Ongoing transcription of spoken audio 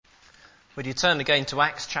Would you turn again to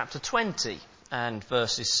Acts chapter 20 and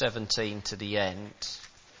verses 17 to the end?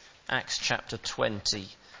 Acts chapter 20,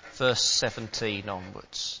 verse 17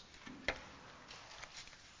 onwards.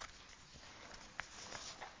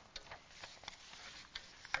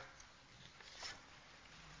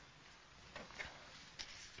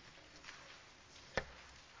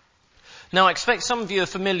 Now, I expect some of you are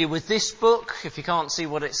familiar with this book. If you can't see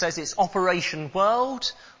what it says, it's Operation World.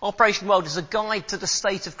 Operation World is a guide to the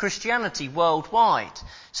state of Christianity worldwide.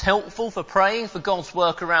 It's helpful for praying for God's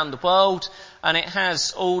work around the world, and it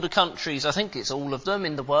has all the countries, I think it's all of them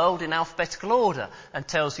in the world, in alphabetical order, and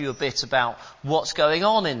tells you a bit about what's going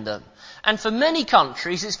on in them. And for many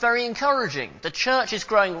countries, it's very encouraging. The church is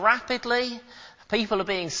growing rapidly, people are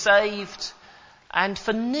being saved. And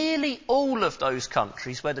for nearly all of those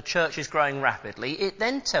countries where the church is growing rapidly, it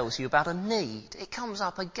then tells you about a need. It comes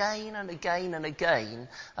up again and again and again,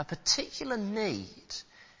 a particular need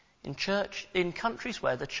in countries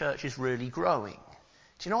where the church is really growing.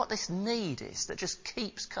 Do you know what this need is that just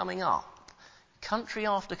keeps coming up, country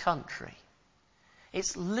after country?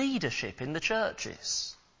 It's leadership in the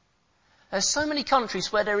churches. There's so many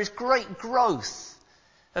countries where there is great growth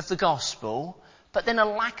of the gospel, but then a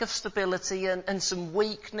lack of stability and some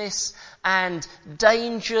weakness and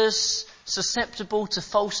dangers susceptible to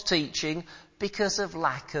false teaching because of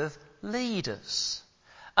lack of leaders.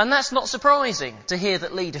 And that's not surprising to hear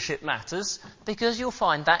that leadership matters, because you'll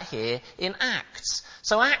find that here in Acts.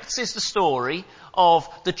 So Acts is the story of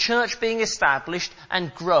the church being established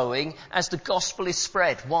and growing as the gospel is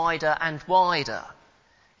spread wider and wider.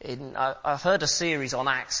 I've heard a series on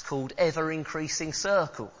Acts called Ever Increasing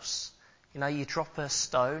Circles. You know, you drop a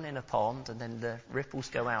stone in a pond and then the ripples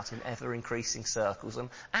go out in ever-increasing circles. And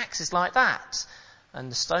Acts is like that. And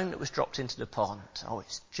the stone that was dropped into the pond,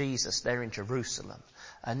 it's Jesus there in Jerusalem.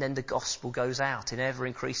 And then the gospel goes out in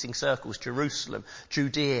ever-increasing circles. Jerusalem,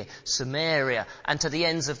 Judea, Samaria, and to the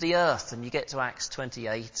ends of the earth. And you get to Acts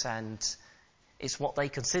 28 and it's what they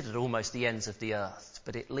considered almost the ends of the earth.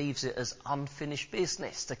 But it leaves it as unfinished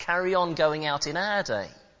business to carry on going out in our day.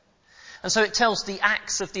 And so it tells the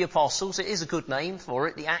Acts of the Apostles, it is a good name for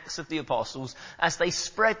it, the Acts of the Apostles, as they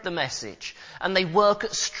spread the message and they work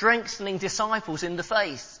at strengthening disciples in the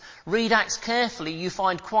faith. Read Acts carefully, you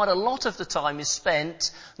find quite a lot of the time is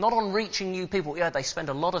spent not on reaching new people, they spend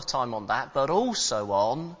a lot of time on that, but also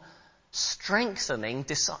on strengthening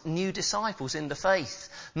new disciples in the faith,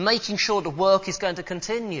 making sure the work is going to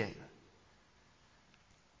continue.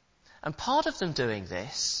 And part of them doing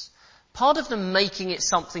this, part of them making it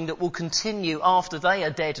something that will continue after they are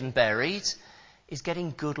dead and buried, is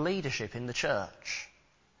getting good leadership in the church.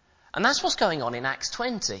 And that's what's going on in Acts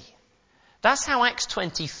 20. That's how Acts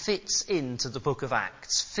 20 fits into the book of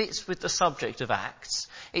Acts, fits with the subject of Acts.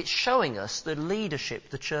 It's showing us the leadership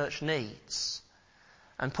the church needs.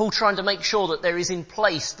 And Paul trying to make sure that there is in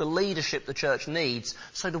place the leadership the church needs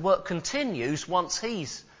so the work continues once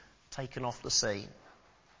he's taken off the scene.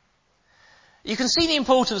 You can see the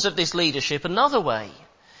importance of this leadership another way.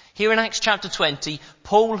 Here in Acts chapter 20,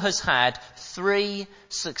 Paul has had 3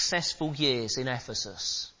 successful years in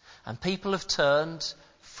Ephesus. And people have turned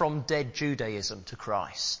from dead Judaism to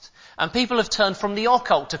Christ. And people have turned from the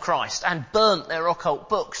occult to Christ and burnt their occult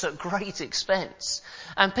books at great expense.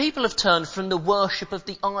 And people have turned from the worship of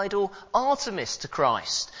the idol Artemis to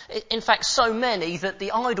Christ. In fact, so many that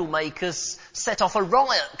the idol makers set off a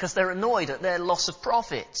riot because they're annoyed at their loss of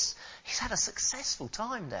profits. He's had a successful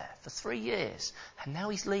time there for 3 years, and now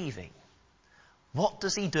he's leaving. What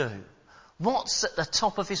does he do? What's at the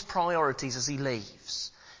top of his priorities as he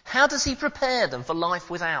leaves? How does he prepare them for life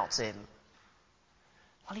without him?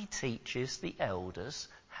 Well, he teaches the elders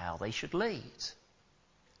how they should lead.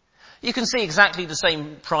 You can see exactly the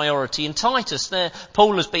same priority in Titus. There,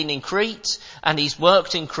 Paul has been in Crete and he's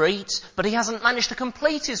worked in Crete, but he hasn't managed to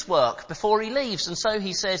complete his work before he leaves. And so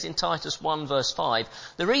he says in Titus 1 verse 5,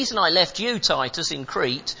 the reason I left you, Titus, in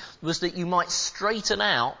Crete was that you might straighten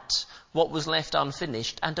out what was left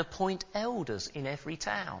unfinished and appoint elders in every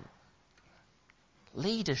town.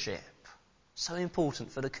 Leadership, so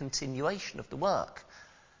important for the continuation of the work.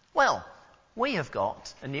 Well, we have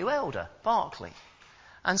got a new elder, Barclay.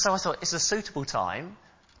 And so I thought it's a suitable time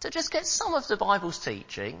to just get some of the Bible's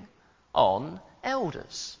teaching on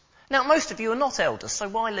elders. Now, most of you are not elders, so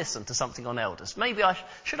why listen to something on elders? Maybe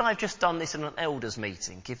should I have just done this in an elders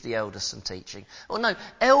meeting, give the elders some teaching? Well, no,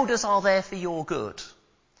 elders are there for your good.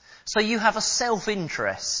 So you have a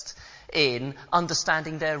self-interest in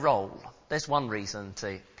understanding their role. There's one reason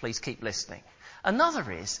to please keep listening.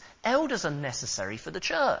 Another is, elders are necessary for the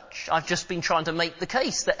church. I've just been trying to make the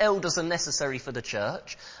case that elders are necessary for the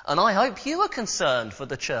church, and I hope you are concerned for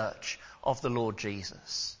the church of the Lord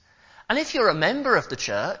Jesus. And if you're a member of the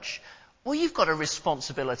church, well, you've got a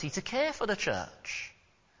responsibility to care for the church.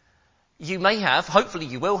 You may have, hopefully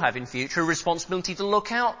you will have in future, a responsibility to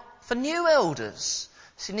look out for new elders.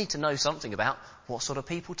 So you need to know something about what sort of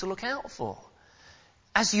people to look out for.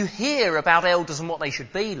 As you hear about elders and what they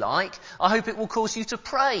should be like, I hope it will cause you to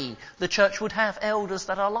pray the church would have elders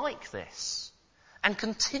that are like this, and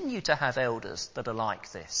continue to have elders that are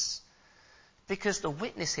like this, because the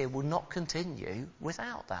witness here will not continue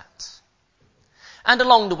without that. And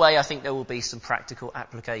along the way, I think there will be some practical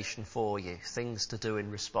application for you, things to do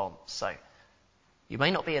in response. So, you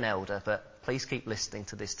may not be an elder, but please keep listening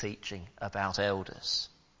to this teaching about elders.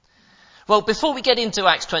 Well, before we get into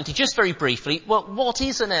Acts 20, just very briefly, well, what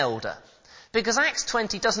is an elder? Because Acts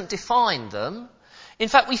 20 doesn't define them. In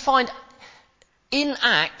fact, we find in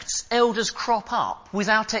Acts, elders crop up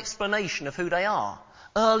without explanation of who they are.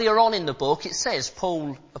 Earlier on in the book, it says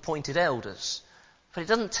Paul appointed elders, but it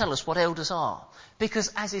doesn't tell us what elders are.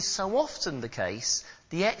 Because as is so often the case,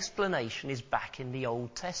 the explanation is back in the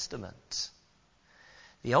Old Testament.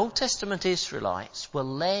 The Old Testament Israelites were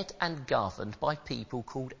led and governed by people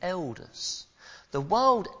called elders. The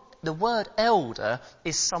word elder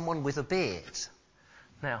is someone with a beard.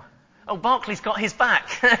 Now, Barclay's got his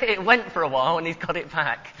back. It went for a while and he's got it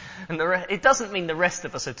back. And it doesn't mean the rest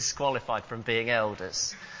of us are disqualified from being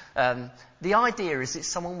elders. The idea is it's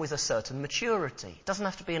someone with a certain maturity. It doesn't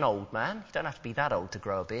have to be an old man. You don't have to be that old to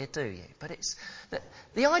grow a beard, do you? But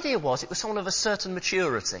the idea was it was someone of a certain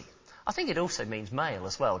maturity. I think it also means male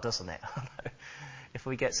as well, doesn't it? If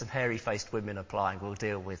we get some hairy-faced women applying, we'll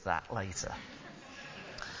deal with that later.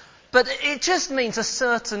 But it just means a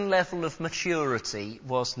certain level of maturity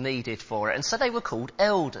was needed for it. And so they were called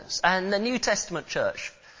elders. And the New Testament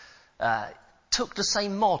church took the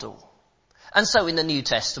same model. And so in the New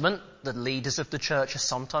Testament, the leaders of the church are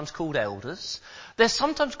sometimes called elders. They're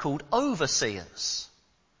sometimes called overseers.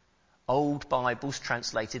 Old Bibles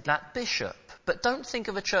translated that bishop. But don't think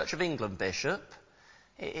of a Church of England bishop.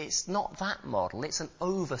 It's not that model. It's an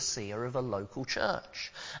overseer of a local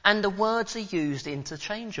church. And the words are used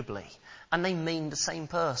interchangeably. And they mean the same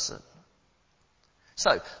person.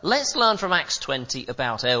 So, let's learn from Acts 20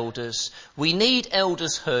 about elders. We need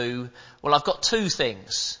elders who... Well, I've got two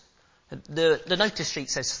things. The notice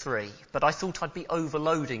sheet says 3, but I thought I'd be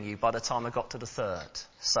overloading you by the time I got to the third.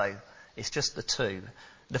 So, it's just the 2.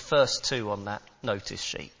 The first 2 on that notice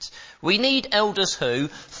sheet. We need elders who,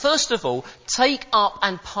 first of all, take up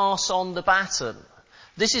and pass on the baton.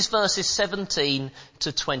 This is verses 17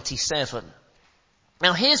 to 27.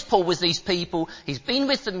 Now here's Paul with these people. He's been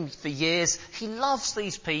with them for years. He loves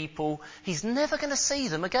these people. He's never going to see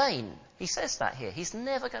them again. He says that here. He's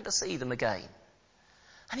never going to see them again.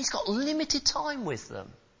 And he's got limited time with them.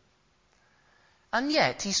 And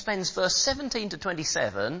yet he spends verse 17 to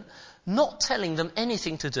 27 not telling them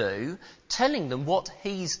anything to do, telling them what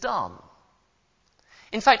he's done.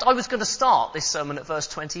 In fact, I was going to start this sermon at verse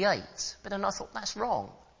 28, but then I thought that's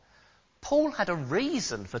wrong. Paul had a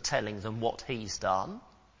reason for telling them what he's done.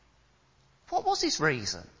 What was his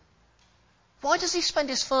reason? Why does he spend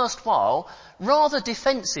his first while rather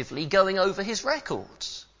defensively going over his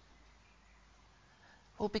records?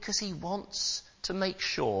 Well, because he wants to make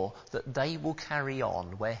sure that they will carry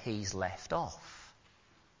on where he's left off.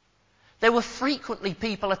 There were frequently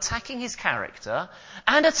people attacking his character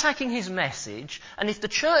and attacking his message, and if the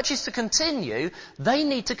church is to continue, they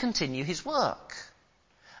need to continue his work.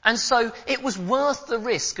 And so it was worth the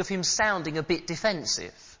risk of him sounding a bit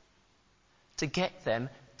defensive to get them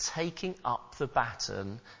taking up the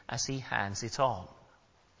baton as he hands it on.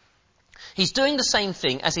 He's doing the same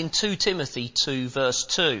thing as in 2 Timothy 2 verse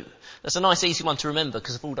 2. That's a nice easy one to remember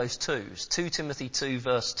because of all those 2s. 2 Timothy 2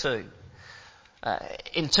 verse 2.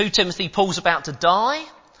 In 2 Timothy, Paul's about to die.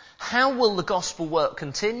 How will the gospel work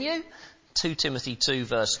continue? 2 Timothy 2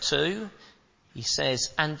 verse 2. He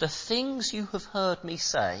says, "And the things you have heard me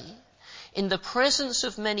say, in the presence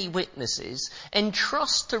of many witnesses,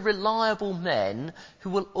 entrust to reliable men who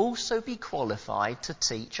will also be qualified to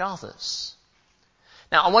teach others."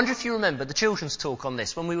 Now, I wonder if you remember the children's talk on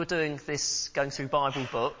this when we were doing this, going through Bible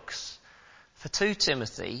books. For 2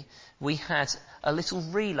 Timothy, we had a little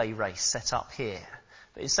relay race set up here.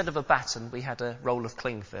 But instead of a baton, we had a roll of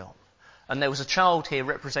cling film. And there was a child here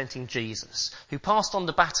representing Jesus, who passed on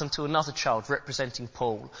the baton to another child representing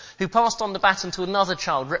Paul, who passed on the baton to another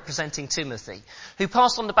child representing Timothy, who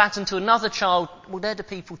passed on the baton to another child. Well, they're the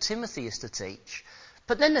people Timothy is to teach.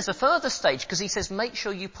 But then there's a further stage, because he says, make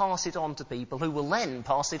sure you pass it on to people who will then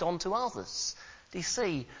pass it on to others. Do you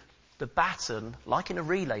see the baton, like in a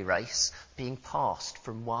relay race, being passed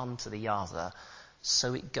from one to the other,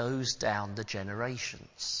 so it goes down the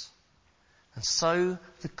generations? And so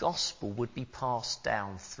the gospel would be passed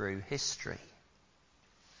down through history.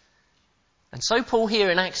 And so Paul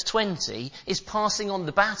here in Acts 20 is passing on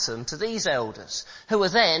the baton to these elders, who are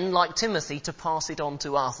then, like Timothy, to pass it on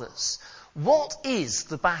to others. What is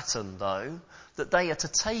the baton, though, that they are to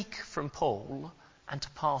take from Paul and to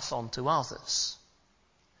pass on to others?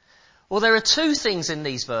 Well, there are two things in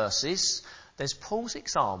these verses. There's Paul's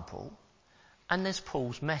example and there's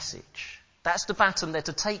Paul's message. That's the baton they're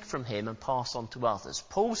to take from him and pass on to others.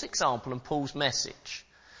 Paul's example and Paul's message.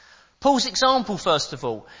 Paul's example, first of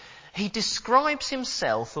all. He describes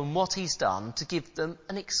himself and what he's done to give them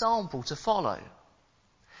an example to follow.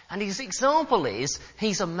 And his example is,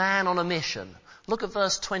 he's a man on a mission. Look at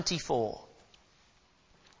verse 24.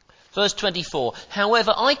 Verse 24,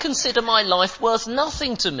 however, I consider my life worth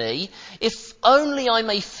nothing to me, if only I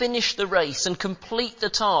may finish the race and complete the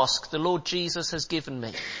task the Lord Jesus has given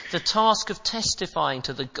me, the task of testifying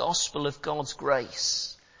to the gospel of God's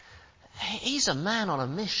grace. He's a man on a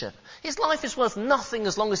mission. His life is worth nothing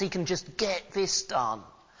as long as he can just get this done.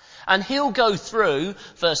 And he'll go through,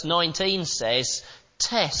 verse 19 says,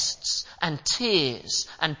 tests and tears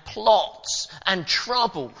and plots and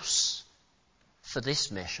troubles for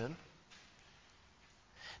this mission.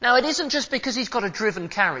 Now, it isn't just because he's got a driven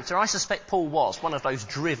character. I suspect Paul was one of those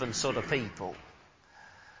driven sort of people.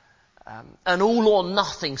 An all or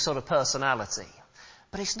nothing sort of personality.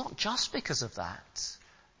 But it's not just because of that.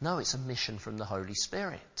 No, it's a mission from the Holy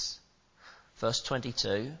Spirit. Verse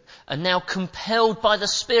 22, and now compelled by the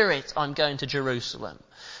Spirit, I'm going to Jerusalem.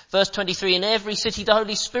 Verse 23, in every city the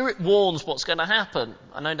Holy Spirit warns what's going to happen.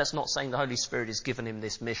 I know that's not saying the Holy Spirit has given him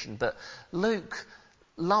this mission, but Luke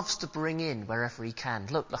loves to bring in wherever he can.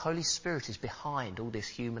 Look, the Holy Spirit is behind all this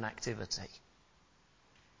human activity.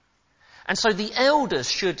 And so the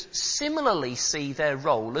elders should similarly see their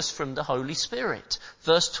role as from the Holy Spirit.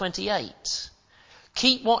 Verse 28.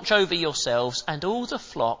 Keep watch over yourselves and all the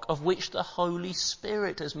flock of which the Holy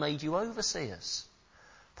Spirit has made you overseers.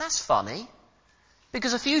 That's funny,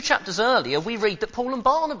 because a few chapters earlier we read that Paul and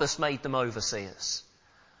Barnabas made them overseers.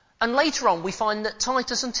 And later on we find that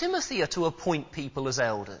Titus and Timothy are to appoint people as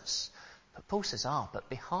elders. But Paul says, but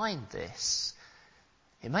behind this,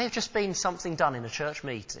 it may have just been something done in a church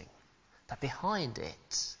meeting, but behind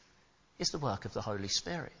it is the work of the Holy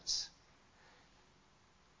Spirit.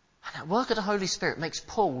 And that work of the Holy Spirit makes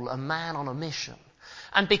Paul a man on a mission.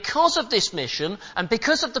 And because of this mission, and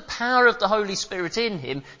because of the power of the Holy Spirit in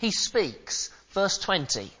him, he speaks. Verse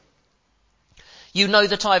 20. You know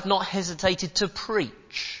that I have not hesitated to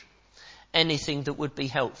preach anything that would be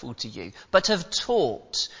helpful to you, but have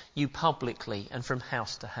taught you publicly and from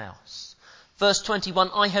house to house. Verse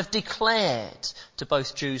 21, I have declared to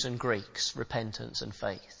both Jews and Greeks repentance and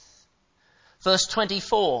faith. Verse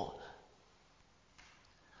 24,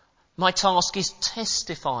 my task is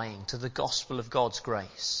testifying to the gospel of God's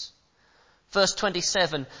grace. Verse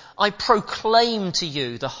 27, I proclaim to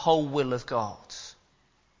you the whole will of God.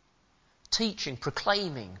 Teaching,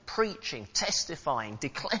 proclaiming, preaching, testifying,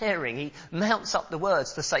 declaring. He mounts up the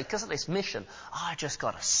words to say, because of this mission, I just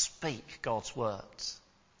got to speak God's words.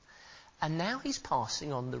 And now he's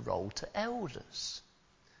passing on the role to elders,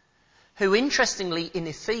 who interestingly in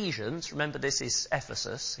Ephesians, remember this is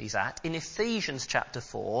Ephesus he's at, in Ephesians chapter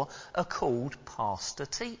 4 are called pastor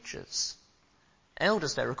teachers.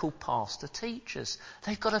 Elders there are called pastor teachers.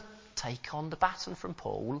 They've got to take on the baton from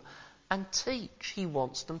Paul and teach. He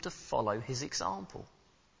wants them to follow his example.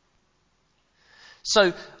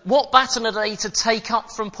 So what baton are they to take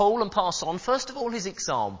up from Paul and pass on? First of all, his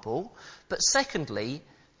example, but secondly,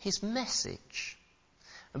 his message.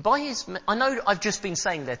 And by his, I know I've just been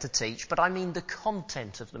saying they're to teach, but I mean the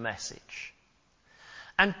content of the message.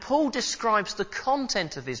 And Paul describes the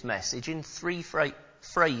content of his message in three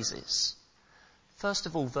phrases. First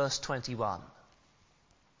of all, verse 21.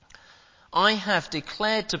 I have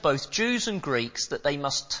declared to both Jews and Greeks that they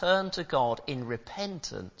must turn to God in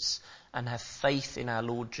repentance and have faith in our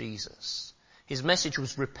Lord Jesus. His message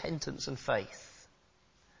was repentance and faith.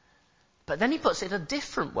 But then he puts it a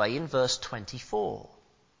different way in verse 24.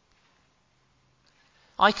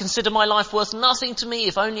 I consider my life worth nothing to me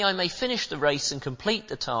if only I may finish the race and complete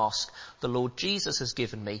the task the Lord Jesus has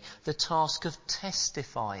given me, the task of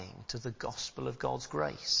testifying to the gospel of God's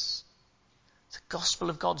grace. The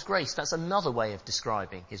gospel of God's grace, that's another way of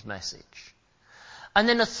describing his message. And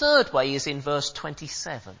then a third way is in verse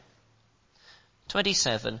 27.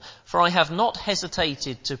 27, for I have not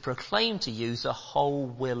hesitated to proclaim to you the whole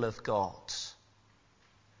will of God.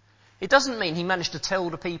 It doesn't mean he managed to tell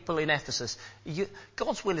the people in Ephesus,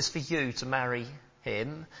 God's will is for you to marry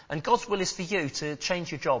him, and God's will is for you to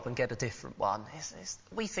change your job and get a different one.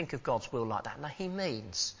 We think of God's will like that. No, he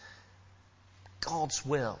means God's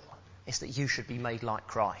will is that you should be made like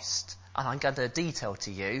Christ. And I'm going to detail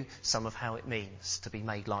to you some of how it means to be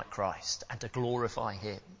made like Christ and to glorify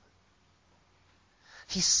him.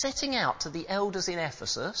 He's setting out to the elders in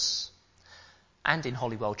Ephesus and in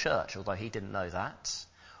Holywell Church, although he didn't know that,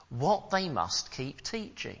 what they must keep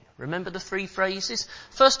teaching. Remember the three phrases?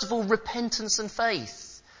 First of all, repentance and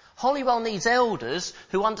faith. Holywell needs elders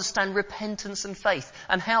who understand repentance and faith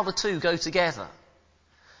and how the two go together.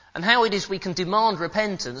 And how it is we can demand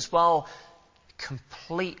repentance while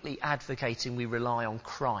completely advocating we rely on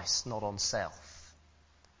Christ, not on self.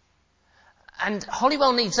 And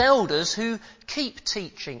Holywell needs elders who keep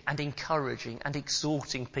teaching and encouraging and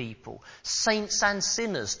exhorting people, saints and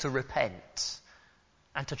sinners, to repent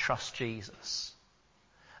and to trust Jesus.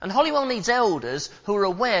 And Holywell needs elders who are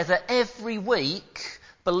aware that every week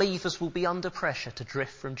believers will be under pressure to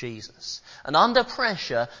drift from Jesus and under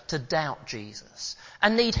pressure to doubt Jesus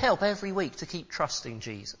and need help every week to keep trusting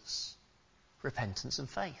Jesus. Repentance and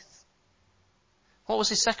faith. What was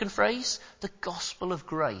his second phrase? The gospel of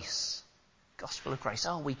grace. Gospel of grace.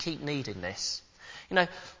 Oh, we keep needing this. You know,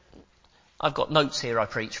 I've got notes here I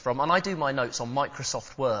preach from, and I do my notes on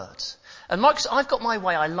Microsoft Word. And I've got my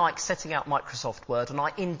way I like setting out Microsoft Word, and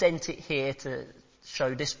I indent it here to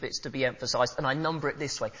show this bit's to be emphasised, and I number it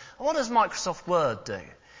this way. And what does Microsoft Word do?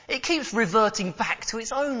 It keeps reverting back to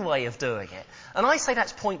its own way of doing it. And I say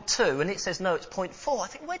that's point 2, and it says, no, it's point 4. I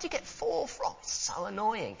think, where do you get 4 from? It's so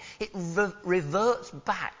annoying. It reverts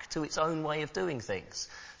back to its own way of doing things.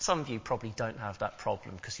 Some of you probably don't have that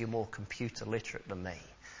problem because you're more computer literate than me.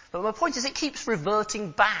 But my point is it keeps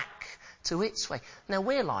reverting back to its way. Now,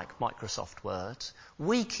 we're like Microsoft Word.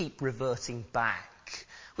 We keep reverting back.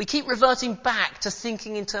 We keep reverting back to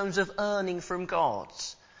thinking in terms of earning from God.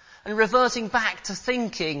 And reverting back to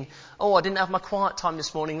thinking, oh, I didn't have my quiet time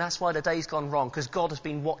this morning, that's why the day's gone wrong, because God has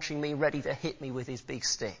been watching me, ready to hit me with his big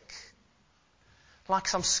stick. Like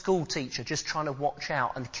some school teacher just trying to watch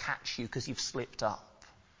out and catch you because you've slipped up.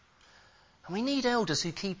 And we need elders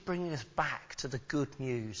who keep bringing us back to the good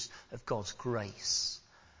news of God's grace.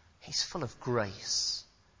 He's full of grace,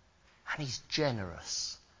 and he's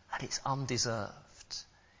generous, and it's undeserved.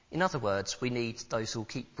 In other words, we need those who will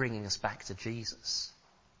keep bringing us back to Jesus.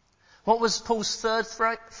 What was Paul's third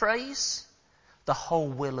phrase? The whole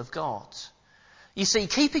will of God. You see,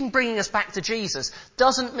 bringing us back to Jesus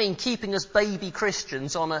doesn't mean keeping us baby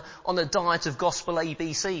Christians on a diet of gospel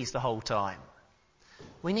ABCs the whole time.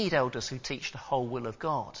 We need elders who teach the whole will of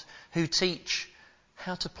God, who teach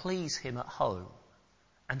how to please him at home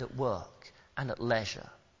and at work and at leisure,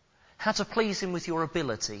 how to please him with your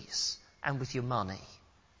abilities and with your money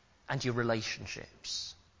and your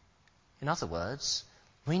relationships. In other words,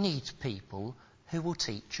 we need people who will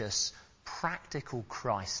teach us practical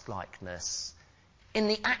Christ-likeness in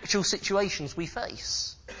the actual situations we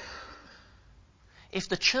face. If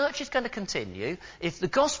the church is going to continue, if the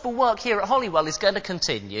gospel work here at Holywell is going to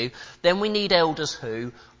continue, then we need elders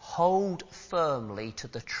who hold firmly to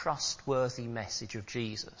the trustworthy message of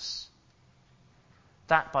Jesus.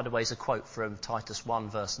 That, by the way, is a quote from Titus 1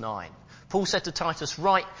 verse 9. Paul said to Titus,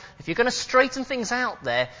 right, if you're going to straighten things out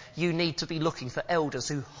there, you need to be looking for elders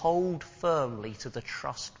who hold firmly to the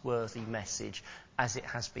trustworthy message as it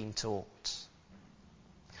has been taught.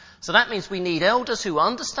 So that means we need elders who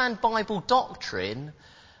understand Bible doctrine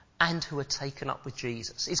and who are taken up with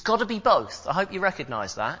Jesus. It's got to be both. I hope you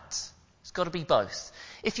recognise that. It's got to be both.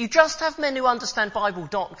 If you just have men who understand Bible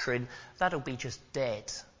doctrine, that'll be just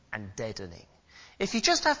dead and deadening. If you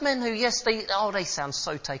just have men who, yes, they sound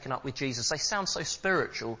so taken up with Jesus, they sound so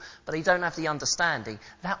spiritual, but they don't have the understanding,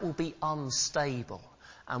 that will be unstable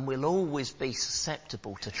and will always be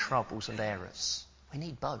susceptible to troubles and errors. We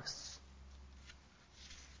need both.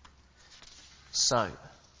 So,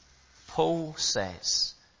 Paul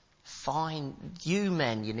says, fine, you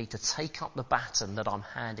men, you need to take up the baton that I'm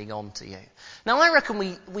handing on to you. Now, I reckon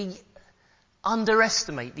we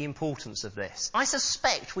underestimate the importance of this. I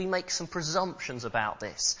suspect we make some presumptions about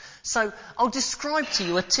this. So I'll describe to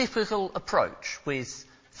you a typical approach with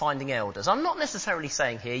finding elders. I'm not necessarily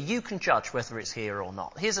saying here, you can judge whether it's here or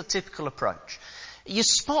not. Here's a typical approach. You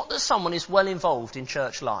spot that someone is well involved in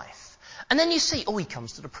church life. And then you see, he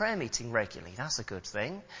comes to the prayer meeting regularly. That's a good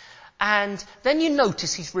thing. And then you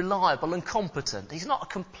notice he's reliable and competent. He's not a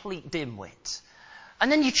complete dimwit.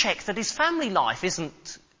 And then you check that his family life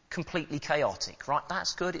isn't completely chaotic, right?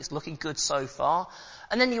 That's good. It's looking good so far.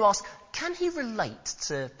 And then you ask, can he relate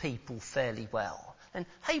to people fairly well? And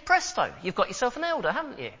hey, presto, you've got yourself an elder,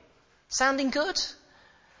 haven't you? Sounding good?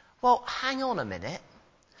 Well, hang on a minute.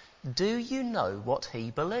 Do you know what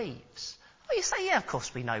he believes? Well, you say, yeah, of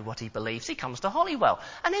course we know what he believes. He comes to Holywell.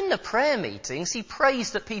 And in the prayer meetings, he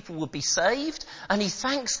prays that people would be saved, and he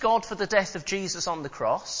thanks God for the death of Jesus on the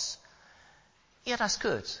cross. Yeah, that's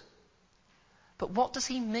good. But what does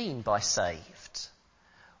he mean by saved?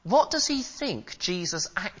 What does he think Jesus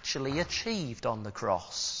actually achieved on the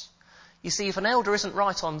cross? You see, if an elder isn't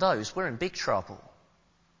right on those, we're in big trouble.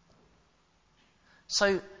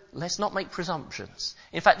 So let's not make presumptions.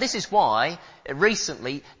 In fact, this is why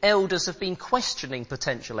recently elders have been questioning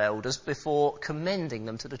potential elders before commending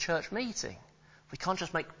them to the church meeting. We can't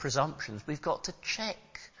just make presumptions. We've got to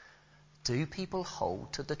check. Do people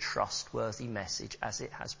hold to the trustworthy message as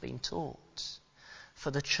it has been taught?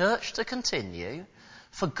 For the church to continue,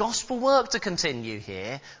 for gospel work to continue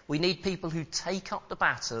here, we need people who take up the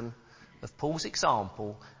baton of Paul's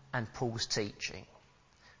example and Paul's teaching,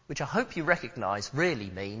 which I hope you recognise really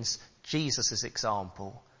means Jesus'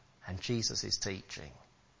 example and Jesus' teaching.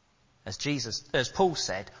 As Paul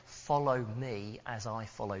said, follow me as I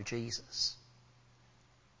follow Jesus.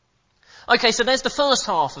 Okay, so there's the first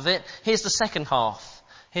half of it. Here's the second half.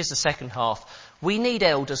 We need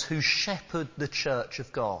elders who shepherd the church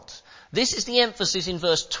of God. This is the emphasis in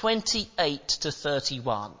verse 28 to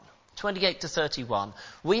 31. 28 to 31.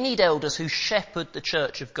 We need elders who shepherd the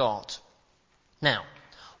church of God. Now,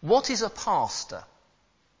 what is a pastor?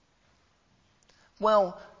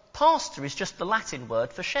 Well, pastor is just the Latin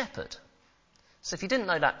word for shepherd. So if you didn't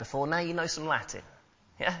know that before, now you know some Latin.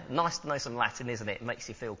 Yeah, nice to know some Latin, isn't it? It makes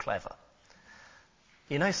you feel clever.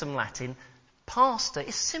 You know some Latin. Pastor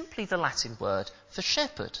is simply the Latin word for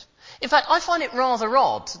shepherd. In fact, I find it rather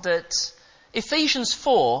odd that Ephesians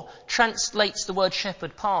 4 translates the word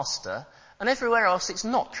shepherd pastor, and everywhere else it's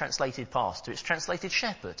not translated pastor, it's translated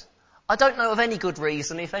shepherd. I don't know of any good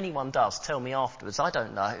reason. If anyone does, tell me afterwards. I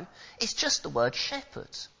don't know. It's just the word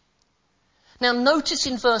shepherd. Now notice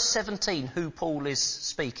in verse 17 who Paul is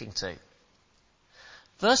speaking to.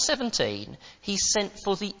 Verse 17, he sent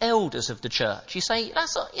for the elders of the church. You say,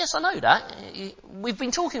 yes, I know that. We've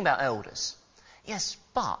been talking about elders. Yes,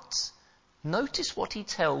 but notice what he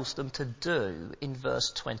tells them to do in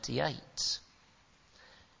verse 28.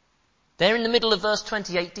 There in the middle of verse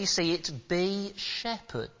 28, do you see it? Be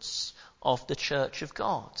shepherds of the church of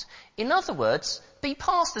God. In other words, be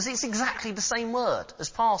pastors. It's exactly the same word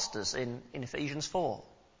as pastors in Ephesians 4.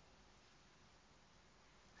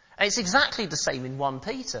 And it's exactly the same in 1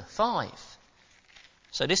 Peter 5.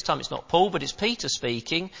 So this time it's not Paul, but it's Peter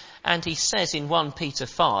speaking. And he says in 1 Peter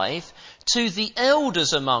 5, to the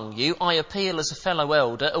elders among you, I appeal as a fellow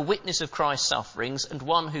elder, a witness of Christ's sufferings, and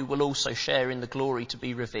one who will also share in the glory to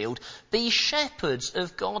be revealed. Be shepherds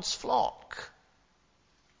of God's flock.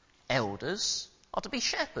 Elders are to be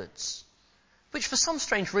shepherds. Which for some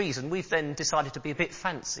strange reason we've then decided to be a bit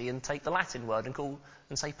fancy and take the Latin word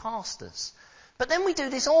and say pastors. But then we do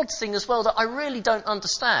this odd thing as well that I really don't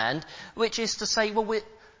understand, which is to say, well, we've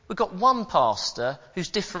got one pastor who's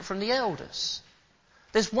different from the elders.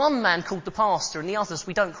 There's one man called the pastor and the others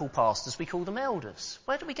we don't call pastors, we call them elders.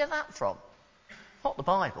 Where do we get that from? Not the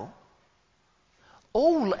Bible.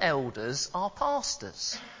 All elders are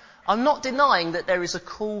pastors. I'm not denying that there is a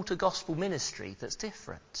call to gospel ministry that's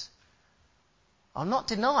different. I'm not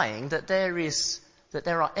denying that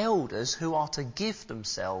there are elders who are to give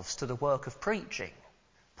themselves to the work of preaching.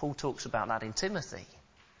 Paul talks about that in Timothy.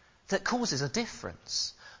 That causes a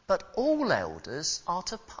difference. But all elders are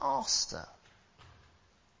to pastor.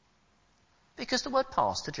 Because the word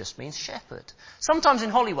pastor just means shepherd. Sometimes in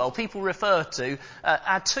Holywell people refer to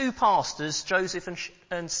our two pastors, Joseph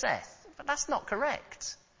and Seth. But that's not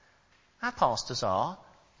correct. Our pastors are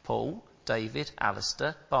Paul, David,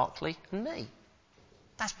 Alistair, Barclay and me.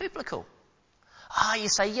 That's biblical. You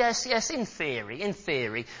say, yes, in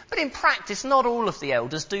theory. But in practice, not all of the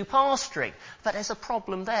elders do pastoring. But there's a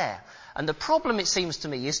problem there. And the problem, it seems to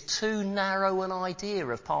me, is too narrow an idea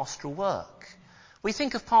of pastoral work. We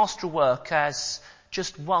think of pastoral work as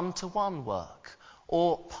just one-to-one work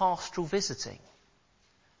or pastoral visiting.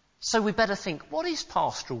 So we better think, what is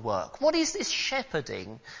pastoral work? What is this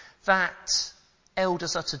shepherding that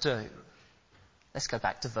elders are to do? Let's go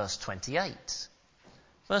back to verse 28.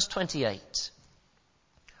 Verse 28.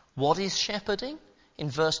 What is shepherding in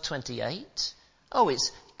verse 28?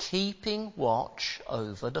 It's keeping watch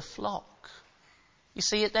over the flock. You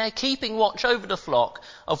see it there? Keeping watch over the flock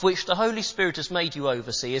of which the Holy Spirit has made you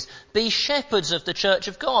overseers. Be shepherds of the church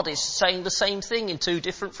of God. It's saying the same thing in two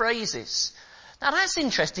different phrases. Now that's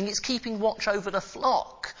interesting. It's keeping watch over the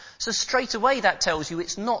flock. So straight away that tells you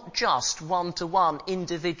it's not just one-to-one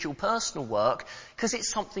individual personal work, because it's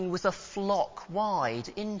something with a flock-wide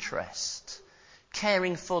interest.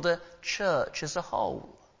 Caring for the church as a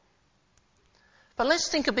whole. But let's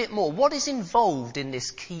think a bit more. What is involved in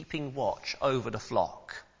this keeping watch over the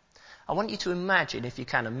flock? I want you to imagine, if you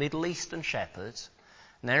can, a Middle Eastern shepherd.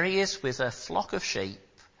 And there he is with a flock of sheep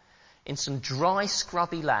in some dry,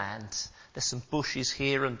 scrubby land. There's some bushes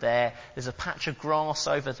here and there. There's a patch of grass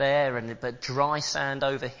over there and but dry sand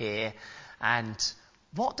over here. And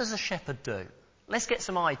what does a shepherd do? Let's get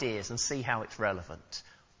some ideas and see how it's relevant.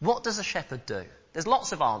 What does a shepherd do? There's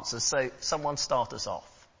lots of answers, so someone start us off.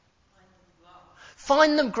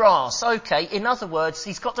 Find them grass. Okay, in other words,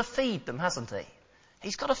 he's got to feed them, hasn't he?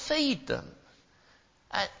 He's got to feed them.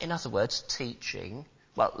 In other words, teaching.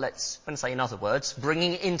 Well, when I say in other words,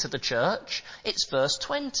 bringing it into the church. It's verse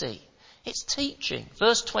 20. It's teaching.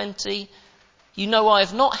 Verse 20, you know I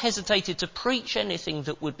have not hesitated to preach anything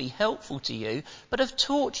that would be helpful to you, but have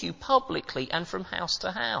taught you publicly and from house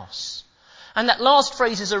to house. And that last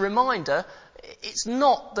phrase is a reminder. It's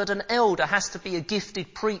not that an elder has to be a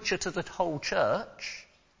gifted preacher to the whole church.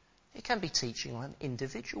 It can be teaching on an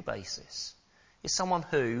individual basis. It's someone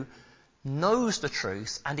who knows the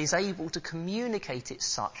truth and is able to communicate it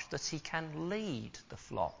such that he can lead the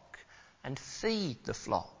flock and feed the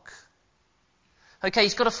flock. Okay,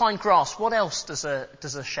 he's got to find grass. What else does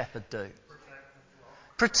a shepherd do?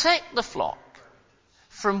 Protect the flock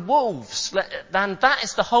from wolves. And that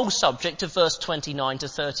is the whole subject of verse 29 to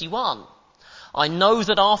 31. I know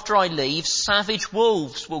that after I leave, savage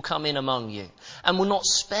wolves will come in among you and will not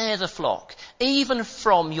spare the flock, even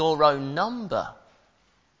from your own number.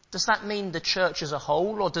 Does that mean the church as a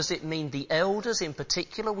whole, or does it mean the elders in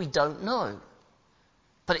particular? We don't know.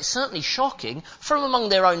 But it's certainly shocking. From among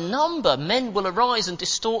their own number, men will arise and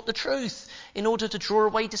distort the truth in order to draw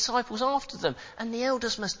away disciples after them. And the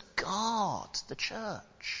elders must guard the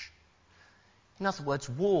church. In other words,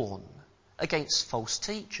 warn against false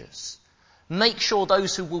teachers. Make sure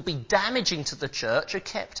those who will be damaging to the church are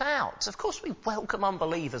kept out. Of course, we welcome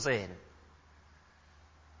unbelievers in.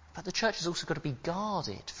 But the church has also got to be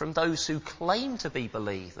guarded from those who claim to be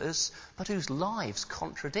believers, but whose lives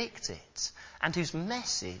contradict it, and whose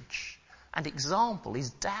message and example is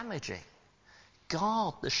damaging.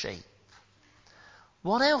 Guard the sheep.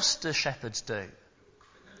 What else do shepherds do?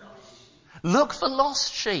 Look for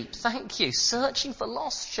lost sheep. Thank you. Searching for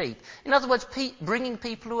lost sheep. In other words, bringing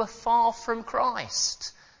people who are far from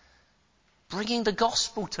Christ. Bringing the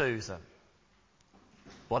gospel to them.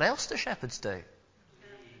 What else do shepherds do?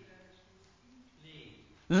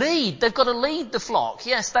 Lead. They've got to lead the flock.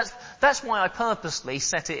 Yes, that's why I purposely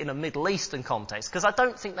set it in a Middle Eastern context, because I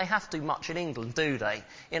don't think they have to do much in England, do they?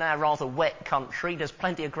 In our rather wet country, there's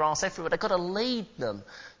plenty of grass everywhere. They've got to lead them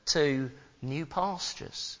to new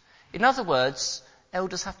pastures. In other words,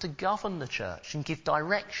 elders have to govern the church and give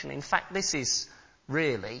direction. In fact, this is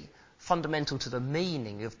really fundamental to the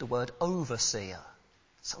meaning of the word overseer.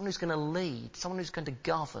 Someone who's going to lead, someone who's going to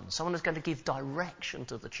govern, someone who's going to give direction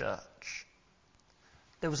to the church.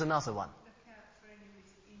 There was another one.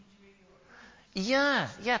 Yeah,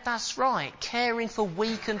 that's right. Caring for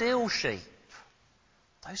weak and ill sheep.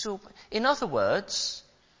 In other words,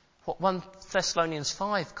 what 1 Thessalonians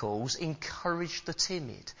 5 calls encourage the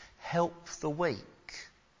timid, help the weak.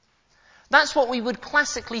 That's what we would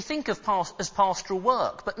classically think of as pastoral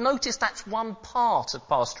work. But notice that's one part of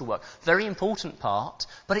pastoral work. Very important part,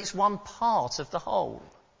 but it's one part of the whole.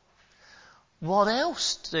 What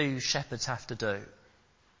else do shepherds have to do?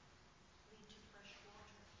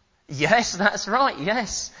 Yes, that's right,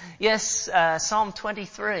 yes. Yes, Psalm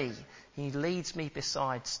 23. He leads me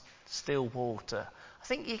beside still water. I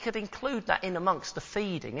think you could include that in amongst the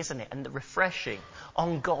feeding, isn't it? And the refreshing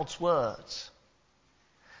on God's words.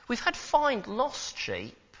 We've had find lost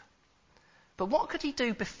sheep, but what could he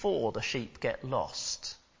do before the sheep get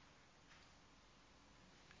lost?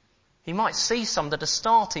 He might see some that are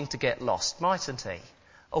starting to get lost, mightn't he?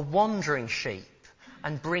 A wandering sheep,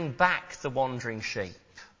 and bring back the wandering sheep.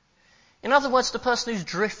 In other words, the person who's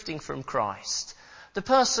drifting from Christ, the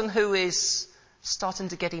person who is starting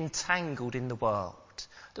to get entangled in the world,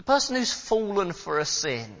 the person who's fallen for a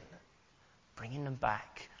sin, bringing them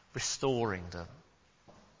back, restoring them.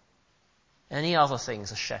 Any other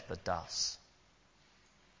things a shepherd does.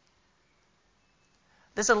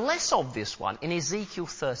 There's a less obvious one in Ezekiel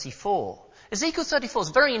 34. Ezekiel 34 is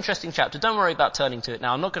a very interesting chapter. Don't worry about turning to it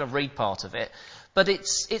now. I'm not going to read part of it. But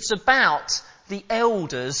it's about the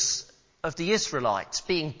elders of the Israelites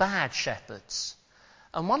being bad shepherds.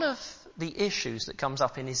 And one of the issues that comes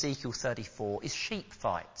up in Ezekiel 34 is sheep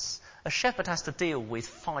fights. A shepherd has to deal with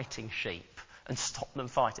fighting sheep and stop them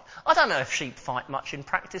fighting. I don't know if sheep fight much in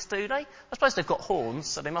practice, do they? I suppose they've got horns,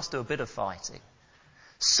 so they must do a bit of fighting.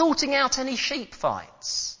 Sorting out any sheep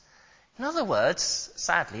fights. In other words,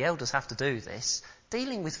 sadly, elders have to do this,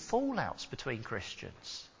 dealing with fallouts between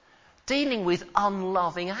Christians, dealing with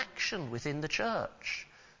unloving action within the church,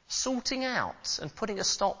 sorting out and putting a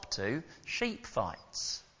stop to sheep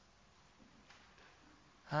fights.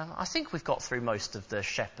 I think we've got through most of the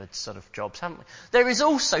shepherd's sort of jobs, haven't we? There is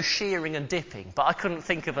also shearing and dipping, but I couldn't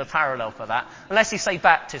think of a parallel for that, unless you say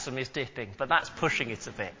baptism is dipping, but that's pushing it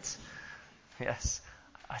a bit. Yes,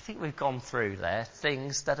 I think we've gone through there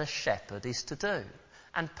things that a shepherd is to do,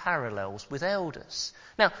 and parallels with elders.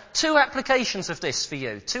 Now, 2 applications of this for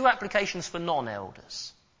you, 2 applications for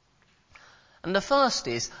non-elders. And the first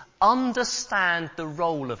is, understand the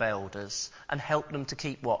role of elders and help them to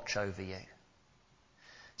keep watch over you.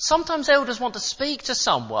 Sometimes elders want to speak to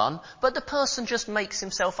someone, but the person just makes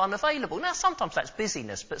himself unavailable. Now, sometimes that's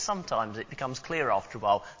busyness, but sometimes it becomes clear after a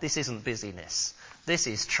while, this isn't busyness. This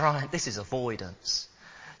is avoidance.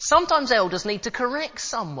 Sometimes elders need to correct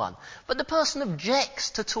someone, but the person objects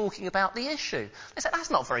to talking about the issue. They say, that's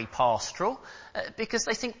not very pastoral, because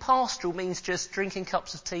they think pastoral means just drinking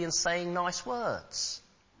cups of tea and saying nice words.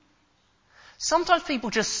 Sometimes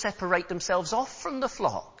people just separate themselves off from the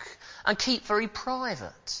flock and keep very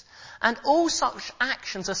private. And all such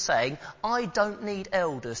actions are saying, I don't need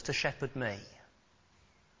elders to shepherd me.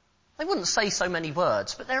 They wouldn't say so many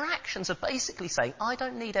words, but their actions are basically saying, I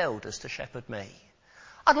don't need elders to shepherd me.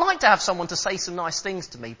 I'd like to have someone to say some nice things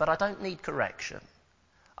to me, but I don't need correction.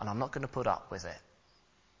 And I'm not going to put up with it.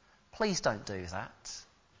 Please don't do that.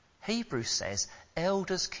 Hebrews says,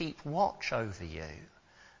 elders keep watch over you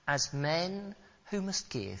as men who must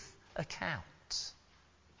give account.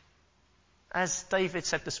 As David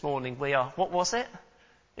said this morning, we are, what was it?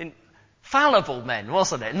 Fallible men,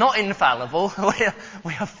 wasn't it? Not infallible.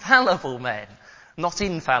 We are fallible men, not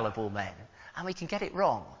infallible men. And we can get it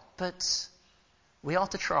wrong, but we are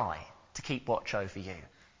to try to keep watch over you.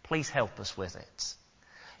 Please help us with it.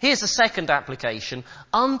 Here's the second application.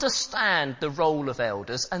 Understand the role of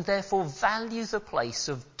elders and therefore value the place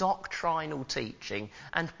of doctrinal teaching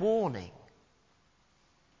and warning.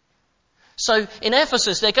 So in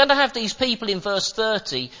Ephesus, they're going to have these people in verse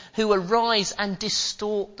 30 who arise and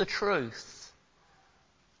distort the truth.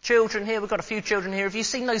 Children here, we've got a few children here. Have you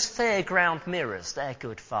seen those fairground mirrors? They're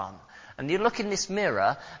good fun. And you look in this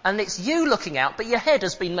mirror and it's you looking out, but your head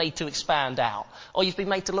has been made to expand out. Or you've been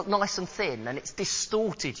made to look nice and thin and it's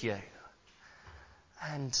distorted you.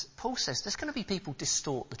 And Paul says there's going to be people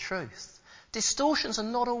distort the truth. Distortions are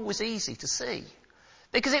not always easy to see.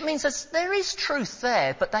 Because it means that there is truth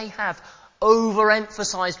there, but they have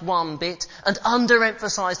overemphasized one bit and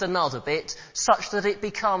underemphasized another bit, such that it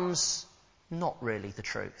becomes not really the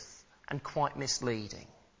truth and quite misleading.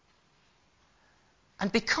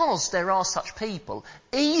 And because there are such people,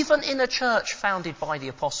 even in a church founded by the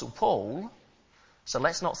Apostle Paul, so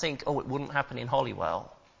let's not think, it wouldn't happen in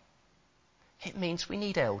Holywell. It means we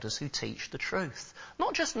need elders who teach the truth.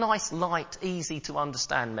 Not just nice, light, easy to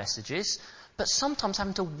understand messages, but sometimes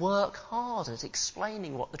having to work hard at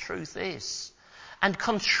explaining what the truth is and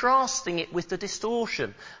contrasting it with the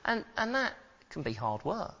distortion. And that can be hard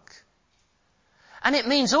work. And it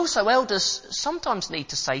means also elders sometimes need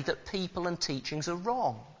to say that people and teachings are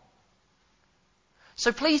wrong.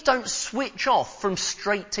 So please don't switch off from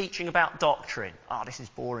straight teaching about doctrine. This is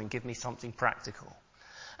boring, give me something practical.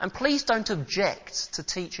 And please don't object to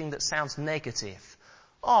teaching that sounds negative.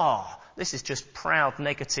 This is just proud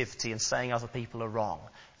negativity and saying other people are wrong.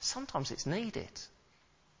 Sometimes it's needed.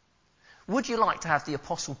 Would you like to have the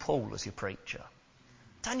Apostle Paul as your preacher?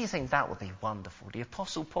 Don't you think that would be wonderful? The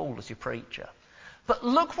Apostle Paul as your preacher. But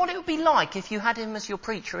look what it would be like if you had him as your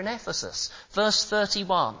preacher in Ephesus. Verse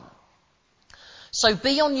 31. So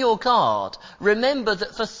be on your guard. Remember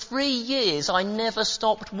that for 3 years I never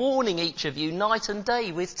stopped warning each of you night and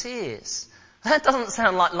day with tears. That doesn't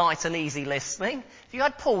sound like light and easy listening. If you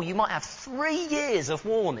had Paul, you might have 3 years of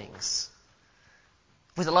warnings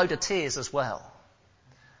with a load of tears as well.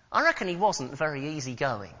 I reckon he wasn't very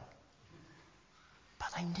easygoing.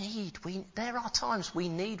 But there are times we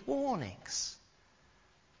need warnings.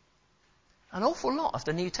 An awful lot of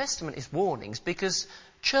the New Testament is warnings, because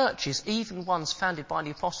churches, even ones founded by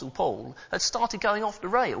the Apostle Paul, had started going off the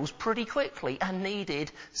rails pretty quickly and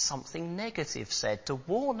needed something negative said to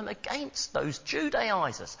warn them against those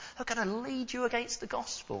Judaizers who are going to lead you against the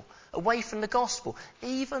gospel, away from the gospel,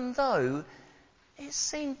 even though it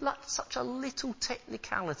seemed like such a little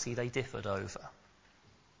technicality they differed over.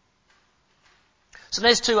 So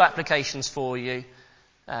there's two applications for you.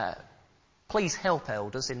 Please help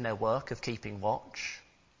elders in their work of keeping watch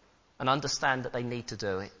and understand that they need to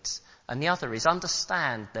do it. And the other is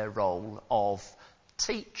understand their role of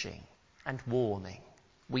teaching and warning.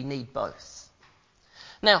 We need both.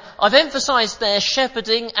 Now, I've emphasised there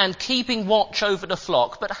shepherding and keeping watch over the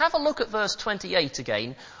flock, but have a look at verse 28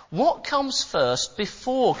 again. What comes first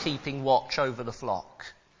before keeping watch over the flock?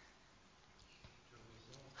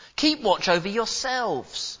 Keep watch over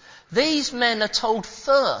yourselves. These men are told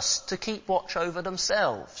first to keep watch over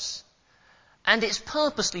themselves. And it's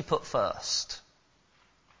purposely put first.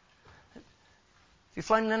 Have you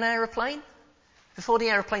flown in an aeroplane? Before the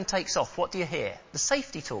aeroplane takes off, what do you hear? The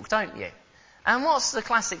safety talk, don't you? And what's the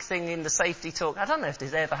classic thing in the safety talk? I don't know if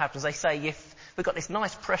this ever happens. They say, if we've got this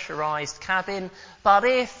nice pressurised cabin, but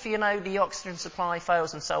if, the oxygen supply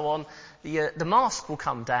fails and so on, the mask will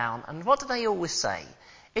come down. And what do they always say?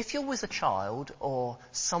 If you're with a child or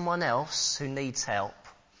someone else who needs help,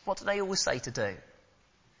 what do they always say to do?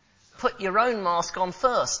 Put your own mask on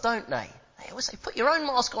first, don't they? They always say, put your own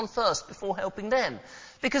mask on first before helping them.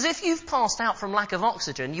 Because if you've passed out from lack of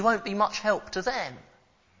oxygen, you won't be much help to them.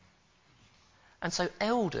 And so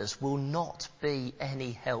elders will not be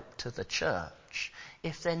any help to the church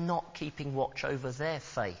if they're not keeping watch over their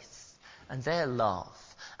faith and their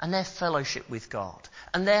love and their fellowship with God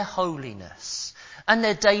and their holiness and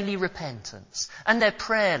their daily repentance and their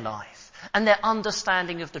prayer life and their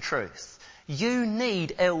understanding of the truth. You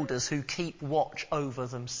need elders who keep watch over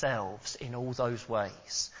themselves in all those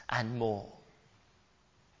ways and more.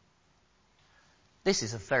 This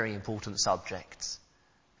is a very important subject,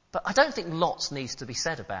 but I don't think lots needs to be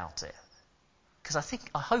said about it, because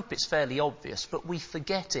I hope it's fairly obvious, but we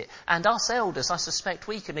forget it, and us elders, I suspect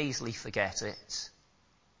we can easily forget it.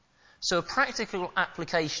 So a practical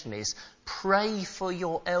application is pray for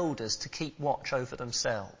your elders to keep watch over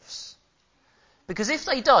themselves. Because if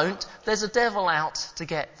they don't, there's a devil out to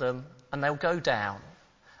get them, and they'll go down,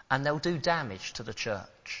 and they'll do damage to the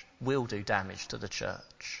church, will do damage to the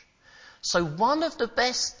church. So one of the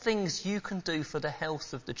best things you can do for the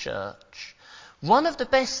health of the church, one of the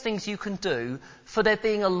best things you can do for there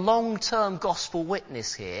being a long-term gospel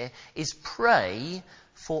witness here, is pray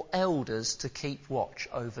for elders to keep watch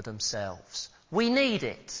over themselves. We need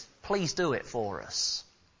it. Please do it for us.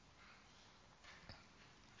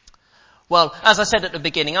 Well, as I said at the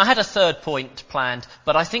beginning, I had a third point planned,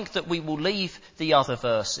 but I think that we will leave the other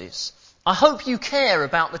verses. I hope you care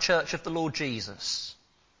about the Church of the Lord Jesus.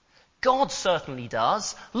 God certainly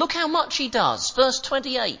does. Look how much he does. Verse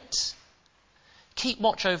 28. Keep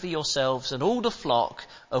watch over yourselves and all the flock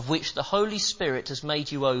of which the Holy Spirit has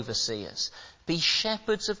made you overseers. Be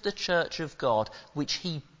shepherds of the church of God, which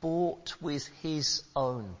he bought with his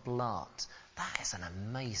own blood. That is an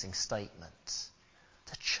amazing statement.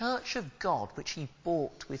 The church of God, which he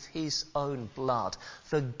bought with his own blood.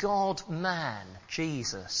 The God-man,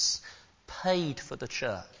 Jesus, paid for the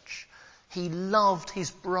church. He loved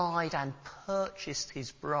his bride and purchased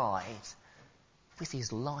his bride with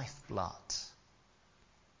his lifeblood.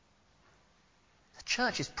 The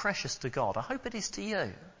church is precious to God. I hope it is to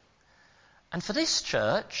you. And for this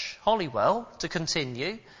church, Holywell, to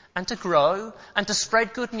continue and to grow and to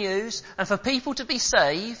spread good news and for people to be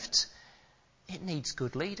saved, it needs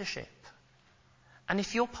good leadership. And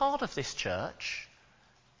if you're part of this church,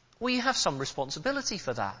 well, you have some responsibility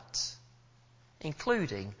for that,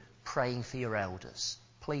 including praying for your elders.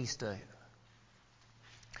 Please do.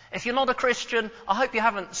 If you're not a Christian, I hope you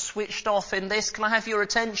haven't switched off in this. Can I have your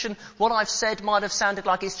attention? What I've said might have sounded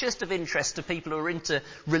like it's just of interest to people who are into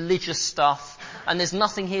religious stuff and there's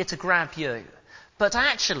nothing here to grab you. But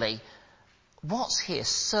actually, what's here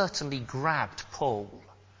certainly grabbed Paul.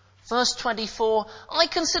 Verse 24, I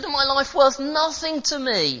consider my life worth nothing to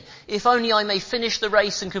me, if only I may finish the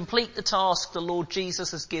race and complete the task the Lord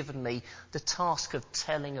Jesus has given me, the task of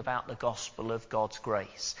telling about the gospel of God's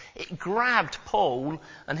grace. It grabbed Paul,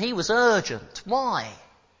 and he was urgent. Why?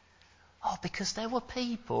 Oh, because there were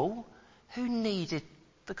people who needed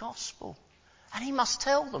the gospel. And he must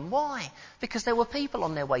tell them. Why? Because there were people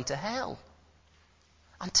on their way to hell.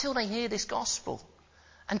 Until they hear this gospel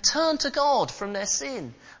and turn to God from their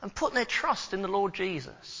sin and put their trust in the Lord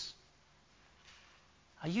Jesus.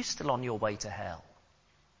 Are you still on your way to hell?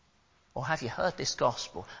 Or have you heard this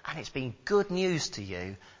gospel and it's been good news to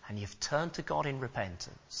you and you've turned to God in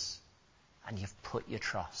repentance and you've put your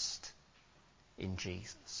trust in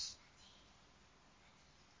Jesus?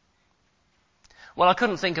 Well, I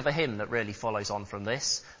couldn't think of a hymn that really follows on from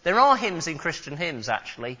this. There are hymns in Christian hymns,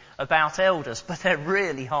 actually, about elders, but they're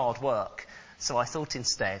really hard work. So I thought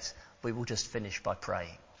instead we will just finish by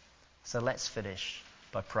praying. So let's finish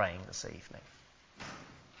by praying this evening.